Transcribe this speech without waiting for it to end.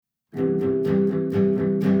The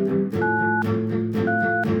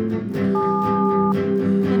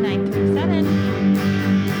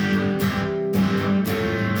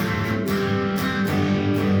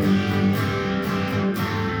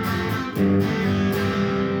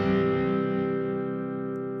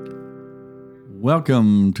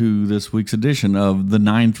Welcome to this week's edition of the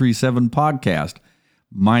 937 podcast.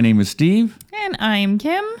 My name is Steve. And I'm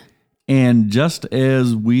Kim. And just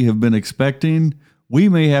as we have been expecting, we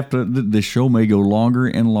may have to, the show may go longer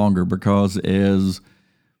and longer because as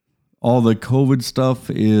all the COVID stuff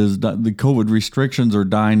is, the COVID restrictions are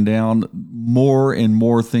dying down, more and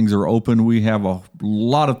more things are open. We have a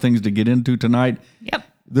lot of things to get into tonight. Yep.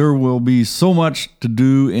 There will be so much to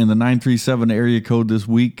do in the 937 area code this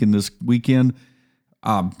week and this weekend.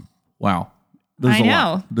 Wow. There's a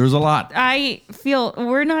lot. There's a lot. I feel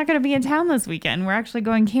we're not going to be in town this weekend. We're actually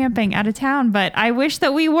going camping out of town, but I wish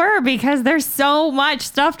that we were because there's so much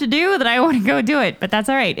stuff to do that I want to go do it. But that's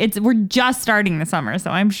all right. We're just starting the summer, so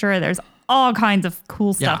I'm sure there's all kinds of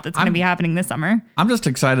cool stuff that's going to be happening this summer. I'm just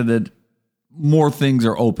excited that more things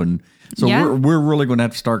are open. So we're really going to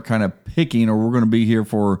have to start kind of picking, or we're going to be here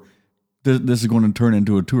for this is going to turn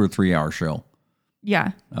into a 2 or 3 hour show.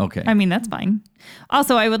 Yeah. Okay. I mean, that's fine.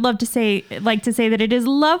 Also, I would love to say that it is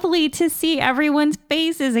lovely to see everyone's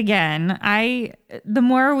faces again. The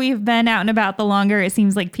more we've been out and about, the longer it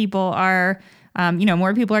seems like people are,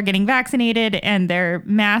 more people are getting vaccinated and their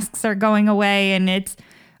masks are going away. And it's,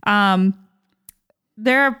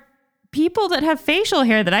 there are people that have facial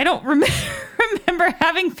hair that I don't remember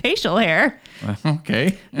having facial hair.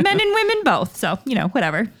 Okay. Men and women both. So,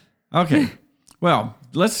 whatever. Okay. Well,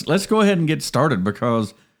 let's go ahead and get started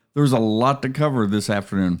because there's a lot to cover this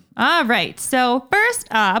afternoon. All right. So first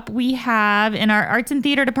up, we have in our arts and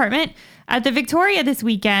theater department at the Victoria this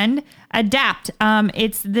weekend, ADAPT.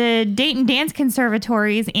 It's the Dayton Dance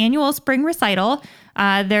Conservatory's annual spring recital.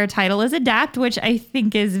 Their title is ADAPT, which I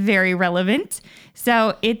think is very relevant.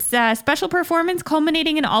 So it's a special performance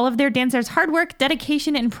culminating in all of their dancers' hard work,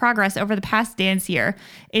 dedication, and progress over the past dance year.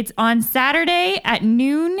 It's on Saturday at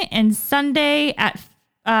noon and Sunday at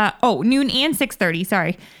noon and 6:30,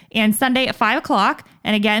 sorry. And Sunday at 5 o'clock.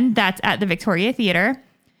 And again, that's at the Victoria Theater.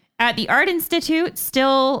 At the Art Institute,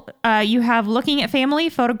 still, you have Looking at Family,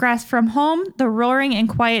 Photographs from Home, The Roaring and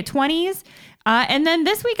Quiet 20s. And then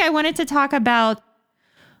this week I wanted to talk about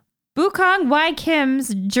Bukong Y.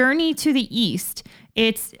 Kim's Journey to the East.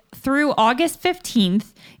 It's through August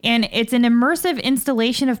 15th, and it's an immersive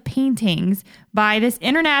installation of paintings by this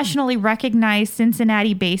internationally recognized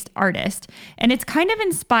Cincinnati-based artist. And it's kind of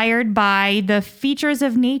inspired by the features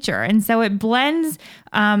of nature. And so it blends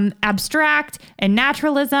abstract and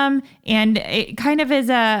naturalism, and it kind of is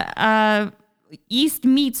a East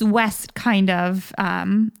meets West kind of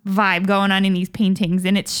vibe going on in these paintings.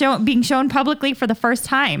 And it's being shown publicly for the first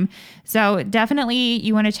time. So definitely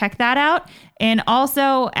you want to check that out. And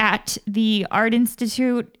also at the Art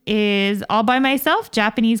Institute is All By Myself,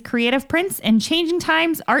 Japanese Creative Prints and Changing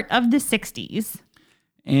Times, Art of the 60s.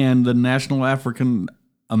 And the National African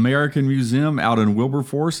American Museum out in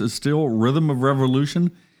Wilberforce is still Rhythm of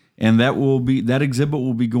Revolution. And that exhibit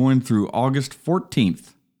will be going through August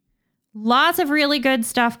 14th. Lots of really good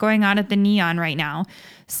stuff going on at the Neon right now.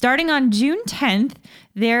 Starting on June 10th,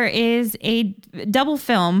 there is a double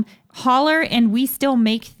film, Holler and We Still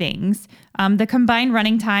Make Things. The combined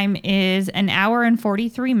running time is 1 hour and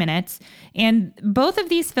 43 minutes. And both of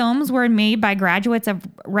these films were made by graduates of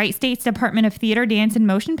Wright State's Department of Theater, Dance, and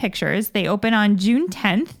Motion Pictures. They open on June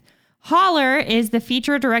 10th. Holler is the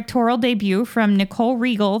feature directorial debut from Nicole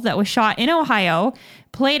Regal that was shot in Ohio,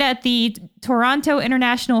 played at the Toronto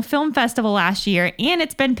International Film Festival last year, and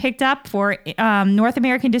it's been picked up for North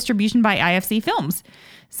American distribution by IFC Films.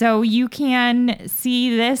 So you can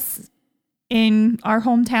see this in our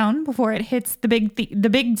hometown before it hits the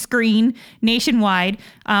big screen nationwide.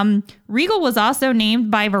 Regal was also named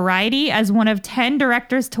by Variety as one of 10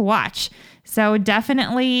 directors to watch. So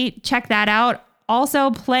definitely check that out. Also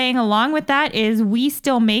playing along with that is We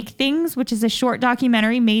Still Make Things, which is a short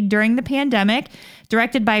documentary made during the pandemic,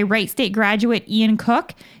 directed by Wright State graduate Ian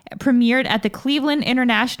Cook. It premiered at the Cleveland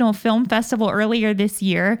International Film Festival earlier this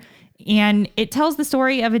year. And it tells the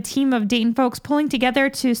story of a team of Dayton folks pulling together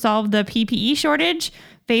to solve the PPE shortage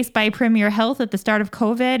faced by Premier Health at the start of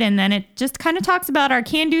COVID. And then it just kind of talks about our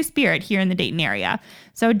can-do spirit here in the Dayton area.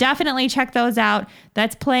 So definitely check those out.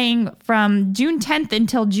 That's playing from June 10th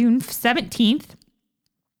until June 17th.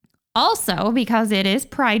 Also, because it is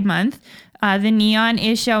Pride Month, the Neon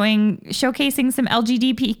is showcasing some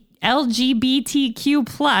LGBTQ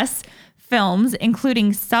plus films,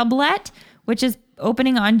 including Sublet, which is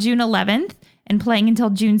opening on June 11th, and playing until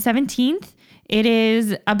June 17th. It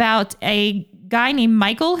is about a guy named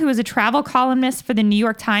Michael who is a travel columnist for the New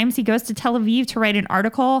York Times. He goes to Tel Aviv to write an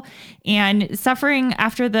article, and suffering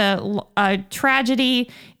after the tragedy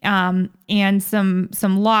and some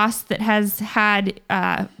loss that has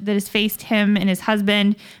faced him and his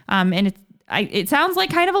husband. And it sounds like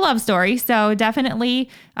kind of a love story. So definitely,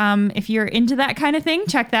 if you're into that kind of thing,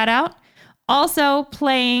 check that out. Also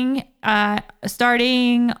playing,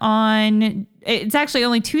 starting on, it's actually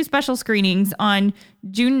only 2 special screenings on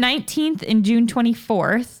June 19th and June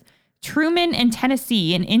 24th, Truman and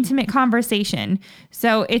Tennessee, an intimate conversation.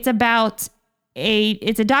 So it's about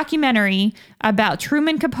it's a documentary about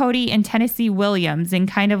Truman Capote and Tennessee Williams, and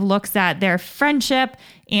kind of looks at their friendship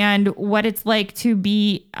and what it's like to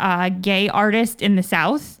be a gay artist in the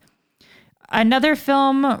South. Another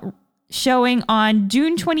film showing on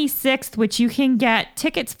June 26th, which you can get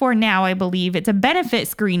tickets for now, I believe. It's a benefit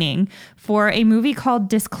screening for a movie called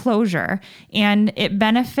Disclosure, and it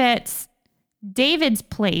benefits David's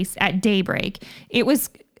Place at Daybreak. It was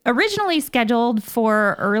originally scheduled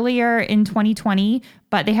for earlier in 2020,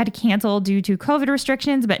 but they had to cancel due to COVID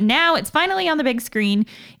restrictions. But now it's finally on the big screen,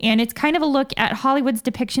 and it's kind of a look at Hollywood's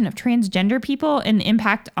depiction of transgender people and the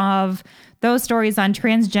impact of those stories on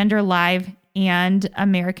transgender life and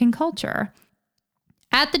American culture.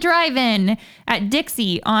 At the drive-in at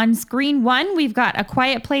Dixie on Screen 1, we've got A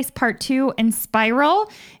Quiet Place Part 2 and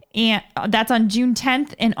Spiral. And that's on June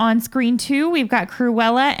 10th. And on Screen 2, we've got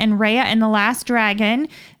Cruella and Raya and the Last Dragon.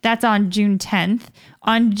 That's on June 10th.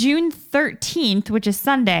 On June 13th, which is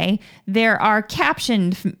Sunday, there are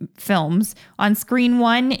captioned films. On Screen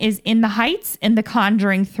 1 is In the Heights and The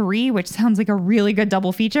Conjuring 3, which sounds like a really good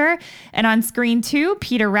double feature. And on Screen 2,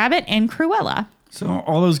 Peter Rabbit and Cruella. So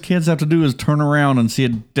all those kids have to do is turn around and see a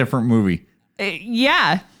different movie.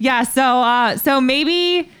 Yeah. So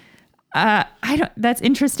maybe... that's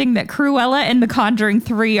interesting that Cruella and The Conjuring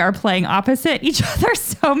 3 are playing opposite each other.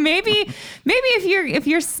 So maybe if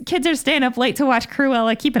your kids are staying up late to watch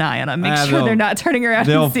Cruella, keep an eye on them. Make sure they're not turning around.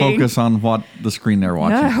 They'll and seeing. Focus on what the screen they're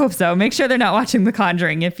watching. I hope so. Make sure they're not watching The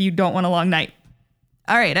Conjuring if you don't want a long night.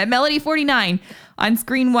 All right, at Melody 49, on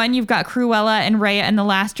Screen 1, you've got Cruella and Raya and the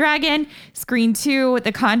Last Dragon. Screen 2,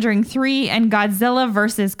 The Conjuring 3 and Godzilla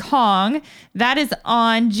vs. Kong. That is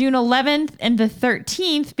on June 11th and the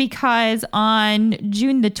 13th, because on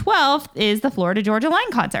June the 12th is the Florida Georgia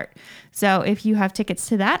Line concert. So if you have tickets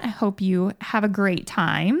to that, I hope you have a great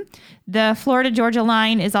time. The Florida Georgia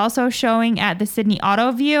Line is also showing at the Sydney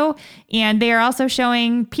Auto View, and they are also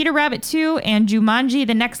showing Peter Rabbit 2 and Jumanji: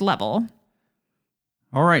 The Next Level.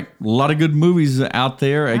 All right. A lot of good movies out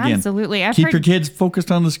there. Again, absolutely. Keep your kids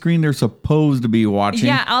focused on the screen they're supposed to be watching.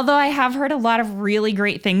 Yeah, although I have heard a lot of really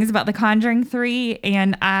great things about The Conjuring 3,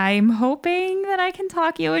 and I'm hoping that I can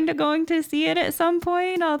talk you into going to see it at some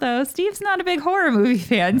point, although Steve's not a big horror movie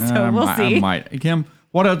fan, so we'll see. I might. Kim,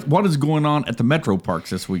 what is going on at the Metro Parks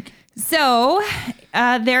this week? So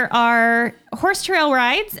there are horse trail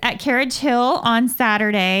rides at Carriage Hill on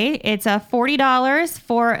Saturday. It's $40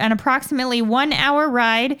 for an approximately 1 hour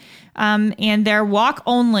ride, and they're walk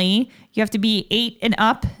only. You have to be 8 and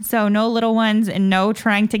up, so no little ones and no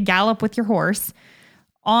trying to gallop with your horse.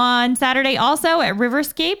 On Saturday also at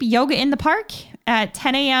Riverscape, yoga in the park at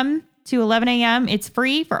 10 a.m. to 11 a.m. It's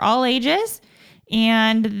free for all ages.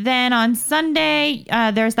 And then on Sunday,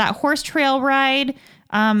 there's that horse trail ride.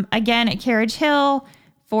 Again, at Carriage Hill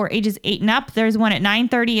for ages 8 and up. There's one at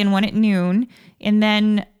 9:30 and one at noon. And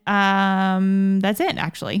then that's it,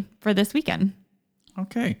 actually, for this weekend.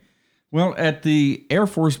 Okay. Well, at the Air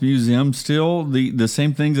Force Museum, still the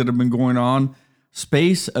same things that have been going on.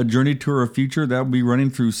 Space, A Journey to Our Future, that will be running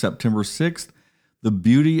through September 6th. The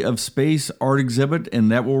Beauty of Space art exhibit,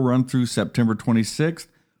 and that will run through September 26th.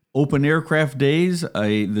 Open Aircraft Days,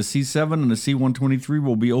 the C-7 and the C-123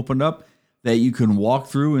 will be opened up, that you can walk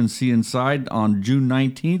through and see inside on June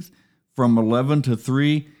 19th from 11 to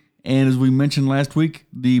 3. And as we mentioned last week,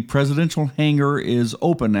 the presidential hangar is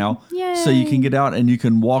open now. Yay. So you can get out and you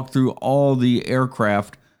can walk through all the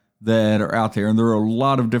aircraft that are out there. And there are a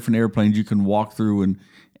lot of different airplanes you can walk through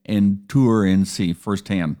and tour and see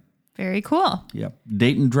firsthand. Very cool. Yep.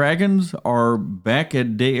 Dayton Dragons are back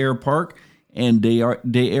at Day Air Park, and Day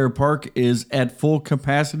Air Park is at full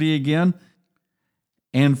capacity again.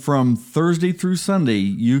 And from Thursday through Sunday,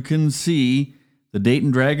 you can see the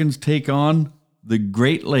Dayton Dragons take on the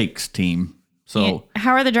Great Lakes team. So,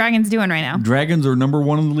 how are the Dragons doing right now? Dragons are number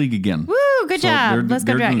 1 in the league again. Woo, good job. Let's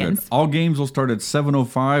go Dragons. All games will start at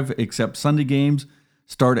 7:05, except Sunday games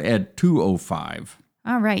start at 2:05.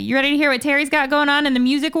 All right. You ready to hear what Terry's got going on in the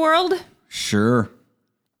music world? Sure.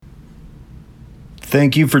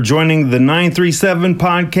 Thank you for joining the 937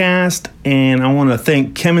 podcast, and I want to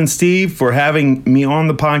thank Kim and Steve for having me on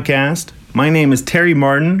the podcast. My name is Terry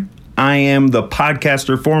Martin. I am the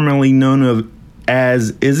podcaster formerly known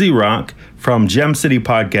as Izzy Rock from Gem City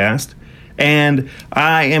Podcast, and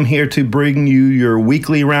I am here to bring you your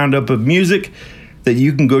weekly roundup of music that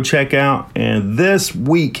you can go check out. And this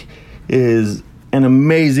week is an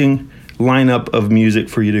amazing lineup of music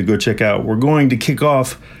for you to go check out. We're going to kick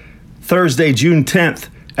off Thursday, June 10th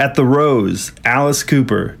at the Rose. Alice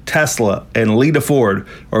Cooper, Tesla, and Lita Ford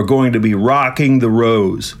are going to be rocking the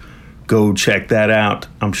Rose. Go check that out.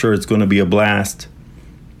 I'm sure it's going to be a blast.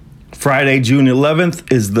 Friday, June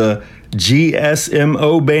 11th is the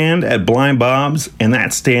GSMO Band at Blind Bob's, and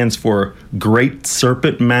that stands for Great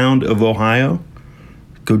Serpent Mound of Ohio.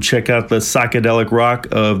 Go check out the psychedelic rock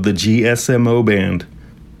of the GSMO Band.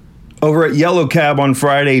 Over at Yellow Cab on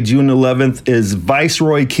Friday, June 11th, is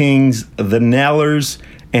Viceroy Kings, The Nailers,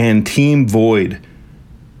 and Team Void.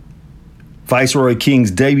 Viceroy Kings'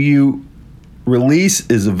 debut release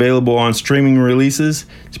is available on streaming releases.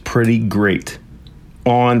 It's pretty great.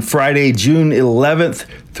 On Friday, June 11th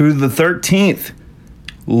through the 13th,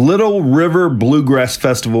 Little River Bluegrass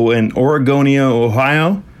Festival in Oregonia,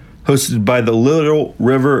 Ohio, hosted by the Little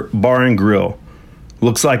River Bar and Grill.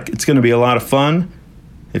 Looks like it's going to be a lot of fun.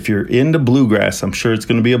 If you're into bluegrass, I'm sure it's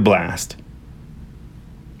going to be a blast.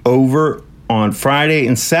 Over on Friday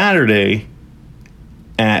and Saturday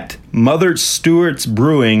at Mother Stewart's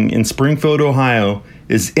Brewing in Springfield, Ohio,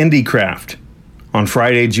 is Indie Craft. On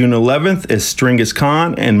Friday, June 11th is Stringus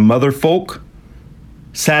Khan and Mother Folk.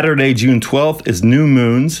 Saturday, June 12th is New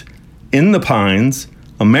Moons, In the Pines,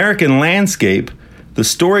 American Landscape, The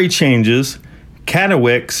Story Changes,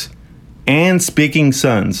 Catawicks, and Speaking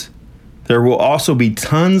Sons. There will also be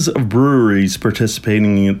tons of breweries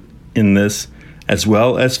participating in this, as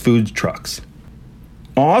well as food trucks.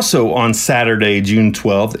 Also on Saturday, June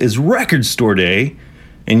 12th, is Record Store Day,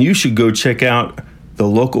 and you should go check out the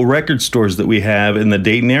local record stores that we have in the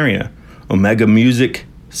Dayton area. Omega Music,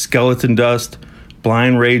 Skeleton Dust,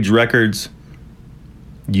 Blind Rage Records,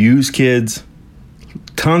 Used Kids.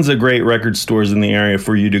 Tons of great record stores in the area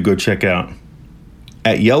for you to go check out.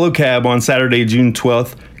 At Yellow Cab on Saturday, June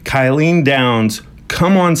 12th, Kylene Downs'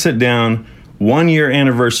 Come On Sit Down 1-year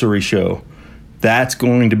anniversary show. That's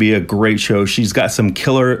going to be a great show. She's got some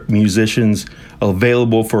killer musicians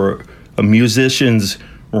available for a musicians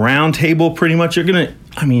roundtable. Pretty much, you're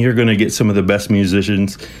gonna get some of the best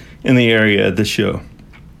musicians in the area at the show.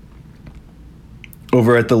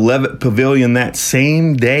 Over at the Levitt Pavilion that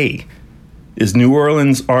same day is New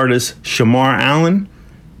Orleans artist Shamar Allen,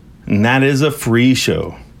 and that is a free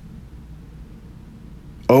show.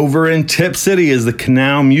 Over in Tip City is the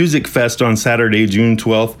Canal Music Fest on Saturday, June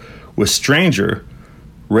 12th with Stranger,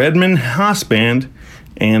 Redmond House Band,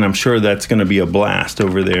 and I'm sure that's going to be a blast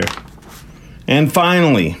over there. And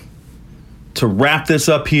finally, to wrap this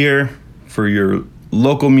up here for your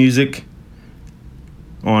local music,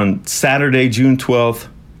 on Saturday, June 12th,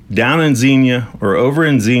 down in Xenia or over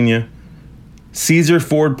in Xenia, Caesar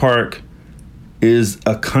Ford Park is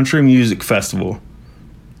a country music festival.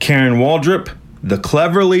 Karen Waldrop, The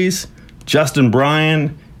Cleverleys, Justin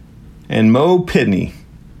Bryan, and Mo Pitney.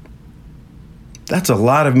 That's a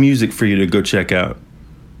lot of music for you to go check out.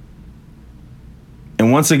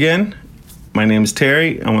 And once again, my name is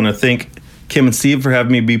Terry. I want to thank Kim and Steve for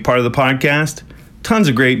having me be part of the podcast. Tons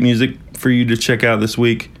of great music for you to check out this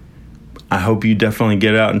week. I hope you definitely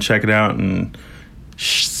get out and check it out and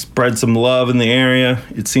spread some love in the area.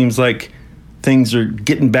 It seems like things are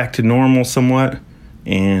getting back to normal somewhat,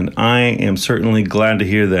 and I am certainly glad to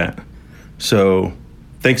hear that. So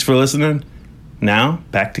thanks for listening. Now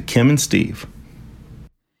back to Kim and Steve.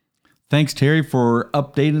 Thanks, Terry, for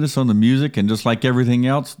updating us on the music. And just like everything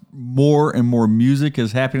else, more and more music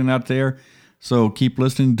is happening out there. So keep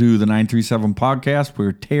listening to the 937 podcast,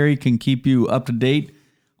 where Terry can keep you up to date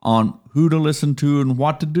on who to listen to and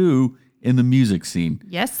what to do in the music scene.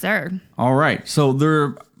 Yes, sir. All right. So there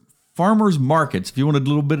are farmers markets. If you want a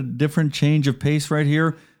little bit of different change of pace right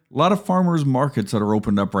here, a lot of farmers markets that are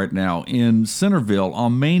opened up right now in Centerville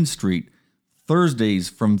on Main Street, Thursdays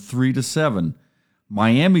from 3 to 7.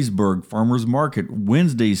 Miamisburg Farmers Market,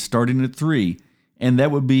 Wednesdays starting at 3. And that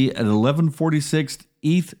would be at 1146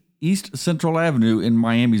 East Central Avenue in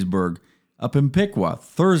Miamisburg. Up in Piqua,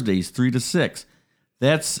 Thursdays 3 to 6.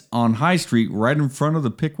 That's on High Street, right in front of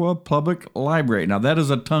the Piqua Public Library. Now, that is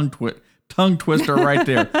a tongue twister right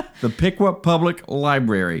there. The Piqua Public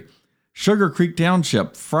Library. Sugar Creek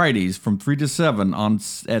Township, Fridays from 3 to 7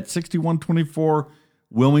 at 6124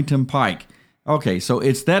 Wilmington Pike. Okay, so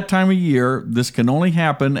it's that time of year. This can only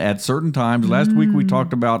happen at certain times. Last week we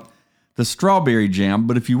talked about the strawberry jam,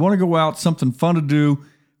 but if you want to go out, something fun to do,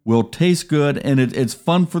 will taste good, and it's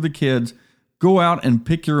fun for the kids, go out and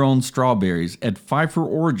pick your own strawberries at Pfeiffer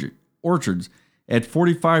Orchards at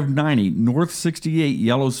 4590 North 68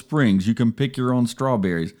 Yellow Springs. You can pick your own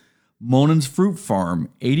strawberries. Monan's Fruit Farm,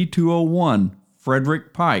 8201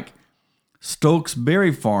 Frederick Pike. Stokes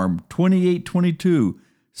Berry Farm, 2822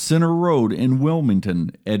 Center Road in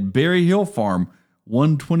Wilmington. At Berry Hill Farm,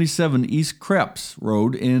 127 East Krebs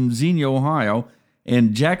Road in Xenia, Ohio.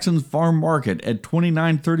 And Jackson's Farm Market at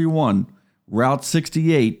 2931 Route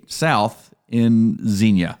 68 South in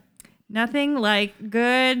Xenia. Nothing like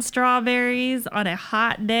good strawberries on a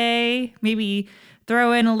hot day. Maybe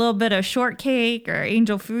throw in a little bit of shortcake or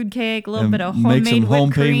angel food cake, a little bit of homemade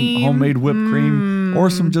whipped cream. Homemade whipped cream or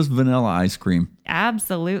some just vanilla ice cream.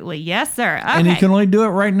 Absolutely. Yes, sir. Okay. And you can only do it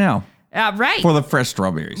right now. Right. For the fresh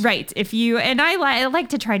strawberries. Right. I like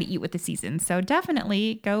to try to eat with the season. So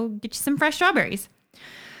definitely go get you some fresh strawberries.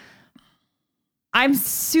 I'm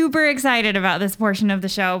super excited about this portion of the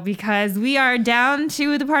show because we are down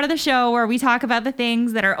to the part of the show where we talk about the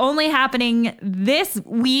things that are only happening this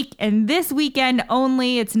week and this weekend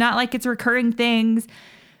only. It's not like it's recurring things.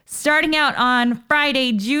 Starting out on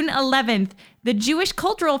Friday, June 11th, the Jewish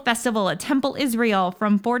Cultural Festival at Temple Israel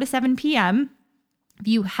from 4 to 7 p.m. If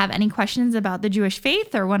you have any questions about the Jewish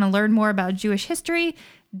faith or want to learn more about Jewish history,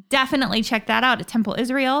 definitely check that out at Temple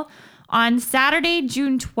Israel. On Saturday,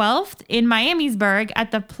 June 12th, in Miamisburg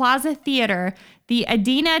at the Plaza Theater, the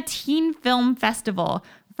Adina Teen Film Festival.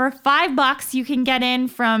 For $5, you can get in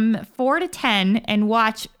from 4 to 10 and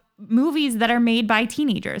watch movies that are made by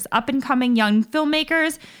teenagers, up-and-coming young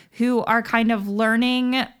filmmakers who are kind of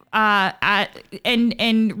learning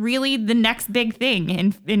and really the next big thing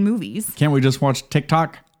in movies. Can't we just watch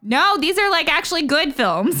TikTok? No, these are like actually good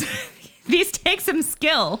films. These take some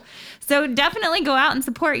skill. So definitely go out and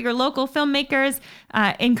support your local filmmakers,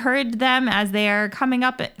 encourage them as they are coming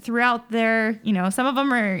up throughout their, some of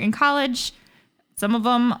them are in college, some of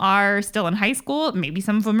them are still in high school, maybe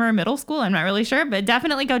some of them are in middle school, I'm not really sure, but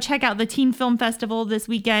definitely go check out the Teen Film Festival this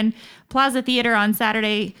weekend, Plaza Theater on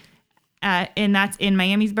Saturday, and that's in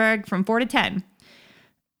Miamisburg from 4 to 10.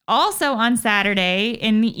 Also on Saturday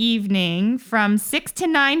in the evening from 6 to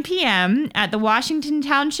 9 p.m. at the Washington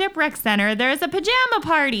Township Rec Center, there's a pajama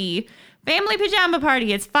party. Family pajama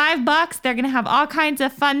party. It's $5. They're going to have all kinds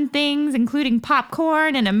of fun things, including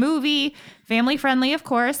popcorn and a movie. Family friendly, of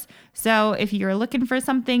course. So if you're looking for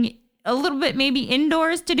something a little bit maybe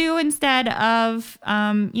indoors to do instead of,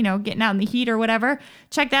 getting out in the heat or whatever,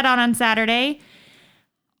 check that out on Saturday.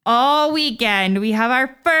 All weekend, we have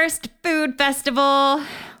our first food festival,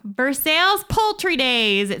 Versailles Poultry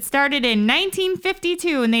Days. It started in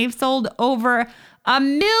 1952, and they've sold over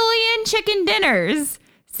 1 million chicken dinners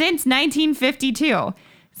since 1952.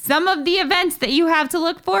 Some of the events that you have to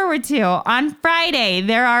look forward to. On Friday,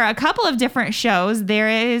 there are a couple of different shows. There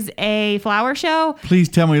is a flower show. Please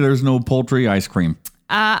tell me there's no poultry ice cream.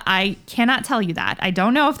 I cannot tell you that. I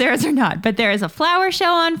don't know if there is or not, but there is a flower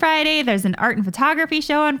show on Friday. There's an art and photography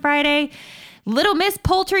show on Friday. Little Miss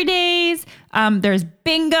Poultry Days. There's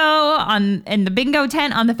bingo in the bingo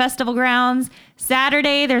tent on the festival grounds.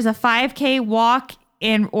 Saturday, there's a 5K walk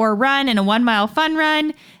or run and a 1 mile fun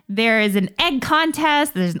run. There is an egg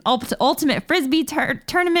contest. There's an ultimate frisbee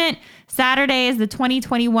tournament. Saturday is the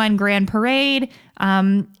 2021 Grand Parade.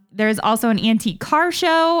 There's also an antique car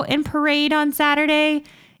show and parade on Saturday.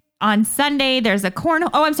 On Sunday, there's a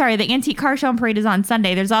the antique car show and parade is on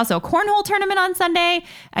Sunday. There's also a cornhole tournament on Sunday,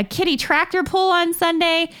 a kiddie tractor pull on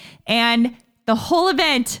Sunday, and the whole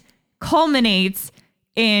event culminates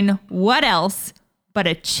in what else but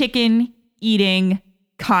a chicken eating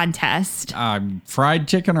contest. Fried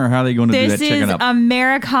chicken, or how are they going to do that chicken up? This is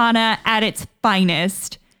Americana at its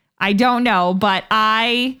finest. I don't know, but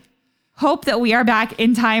I hope that we are back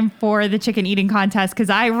in time for the chicken eating contest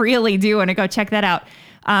because I really do want to go check that out.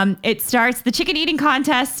 The chicken eating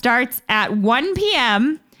contest starts at 1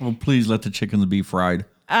 p.m. Well, please let the chickens be fried.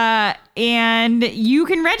 And you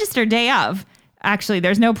can register day of. Actually,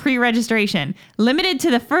 there's no pre-registration. Limited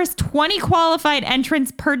to the first 20 qualified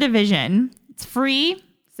entrants per division. It's free.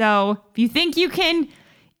 So if you think you can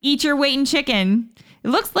eat your weight in chicken, it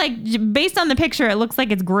looks like, based on the picture, it looks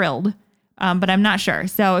like it's grilled. But I'm not sure.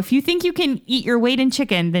 So if you think you can eat your weight in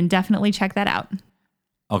chicken, then definitely check that out.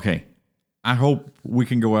 Okay. I hope we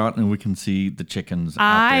can go out and we can see the chickens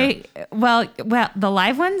out there. Well, the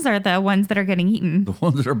live ones are the ones that are getting eaten. The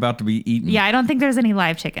ones that are about to be eaten. Yeah, I don't think there's any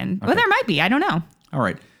live chicken. Okay. Well, there might be. I don't know. All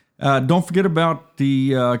right. Don't forget about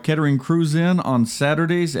the Kettering Cruise In on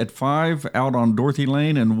Saturdays at 5 out on Dorothy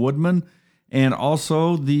Lane and Woodman. And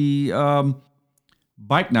also the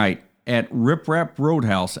bike night at Rip Rap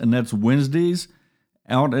Roadhouse. And that's Wednesdays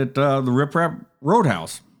out at the Rip Rap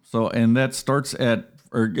Roadhouse. So, and that starts it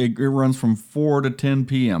runs from 4 to 10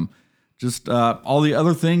 p.m. Just all the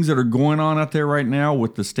other things that are going on out there right now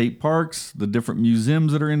with the state parks, the different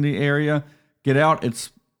museums that are in the area. Get out.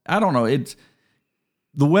 I don't know. It's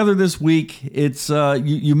the weather this week. It's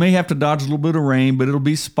you may have to dodge a little bit of rain, but it'll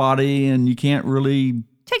be spotty and you can't really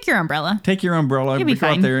Take your umbrella. You'll be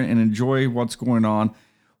fine. Go out there and enjoy what's going on.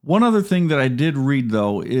 One other thing that I did read,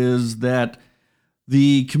 though, is that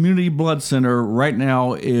the Community Blood Center right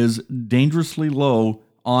now is dangerously low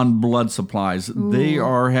on blood supplies. Ooh. They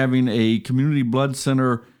are having a Community Blood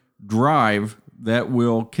Center drive that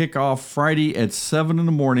will kick off Friday at 7 in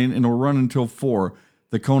the morning and will run until 4.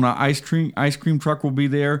 The Kona ice cream truck will be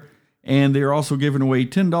there. And they're also giving away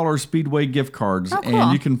 $10 Speedway gift cards. Oh, cool.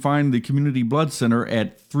 And you can find the Community Blood Center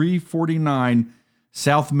at 349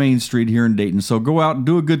 South Main Street here in Dayton. So go out and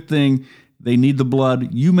do a good thing. They need the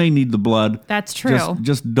blood. You may need the blood. That's true.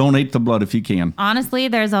 Just donate the blood if you can. Honestly,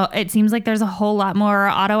 it seems like there's a whole lot more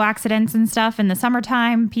auto accidents and stuff in the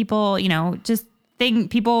summertime. People,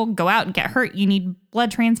 people go out and get hurt. You need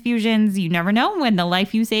blood transfusions. You never know when the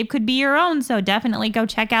life you save could be your own. So definitely go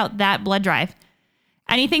check out that blood drive.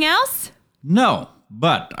 Anything else? No,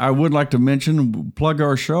 but I would like to plug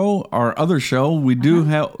our show, our other show. We do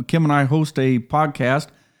have, Kim and I host a podcast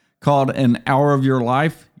called An Hour of Your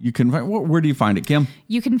Life. You can where do you find it, Kim?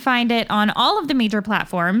 You can find it on all of the major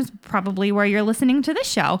platforms, probably where you're listening to this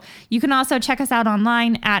show. You can also check us out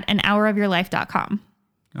online at anhourofyourlife.com.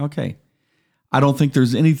 Okay. I don't think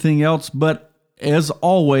there's anything else, but as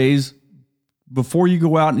always, before you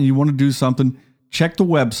go out and you want to do something, check the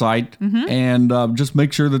website and just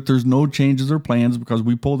make sure that there's no changes or plans because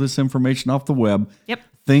we pull this information off the web. Yep.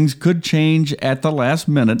 Things could change at the last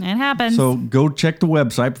minute. It happens. So go check the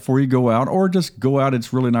website before you go out or just go out.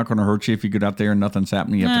 It's really not going to hurt you if you get out there and nothing's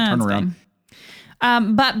happening. You have to turn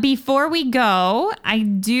around. But before we go, I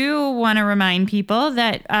do want to remind people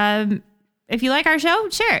that if you like our show,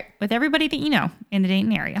 share it with everybody that you know in the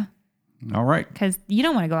Dayton area. All right. Because you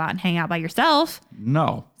don't want to go out and hang out by yourself.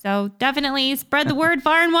 No. So definitely spread the word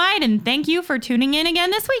far and wide. And thank you for tuning in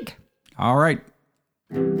again this week. All right.